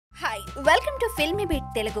Welcome to Filmibeat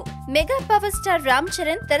Telugu. Mega power star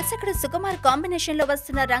Charan దర్శకుడు Sukumar combination లో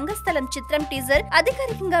వస్తున్న రంగస్థలం చిత్రం టీజర్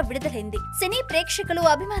అధికారికంగా విడుదలైంది. సినీ ప్రేక్షకులు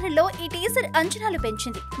అభిమానుల్లో ఈ టీజర్ అంచనాలు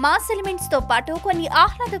పెంచింది. మాస్ ఎలిమెంట్స్ తో పాటు కొన్ని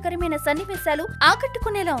ఆహ్లాదకరమైన సన్నివేశాలు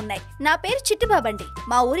ఆకట్టుకునేలా ఉన్నాయి. నా పేరు చిట్టిబాబండి,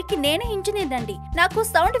 మా ఊరికి నేనే ఇంజనీర్ అండి, నాకు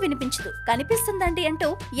సౌండ్ వినిపించదు కనిపిస్తుందండి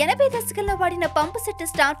అంటూ 80 దశకంలో వాడిన పంపు సెట్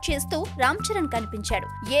స్టార్ట్ చేస్తూ Charan కనిపించాడు.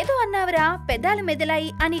 ఏదో అన్నావరా పెదాల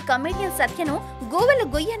మెదలాయి అని కమెడియన్ సత్యను గోవెల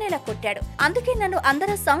గొయ్యనేలా కొట్టాడు. అందుకే నన్ను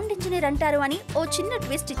అందరూ సౌండ్ ఇంజనీర్ అంటారు అని ఓ చిన్న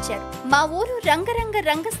ట్విస్ట్ ఇచ్చాడు. మా ఊరు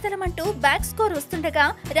రంగస్థలం అంటూ బ్యాక్ స్కోర్ వస్తుండగా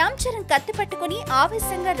Charan కత్తి పట్టుకుని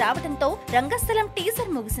ఆవేశంగా రావడంతో రంగస్థలం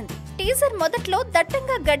టీజర్ ముగిసింది. టీజర్ మొదట్లో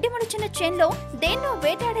దట్టంగా గడ్డి ముడిచిన చేన్లో దేన్నో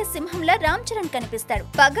వేటాడే సింహంలా Charan కనిపిస్తాడు.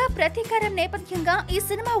 పగ ప్రతీకారం నేపథ్యంగా ఈ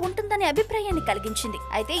సినిమా ఉంటుందనే అభిప్రాయాన్ని కలిగించింది.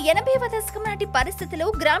 అయితే 80వ దశకం నాటి పరిస్థితులు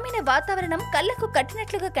గ్రామీణ వాతావరణం కళ్లకు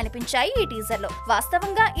కట్టినట్లుగా కనిపించాయి ఈ టీజర్ లో.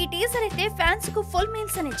 వాస్తవంగా ఈ టీజర్ అయితే ఫ్యాన్స్ కు ఫుల్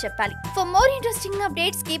మీల్స్ అని చెప్పాలి. For more interesting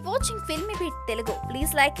updates, keep watching Filmibeat Telugu.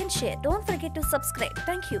 Please like and share. Don't forget to subscribe.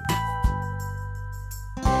 Thank you.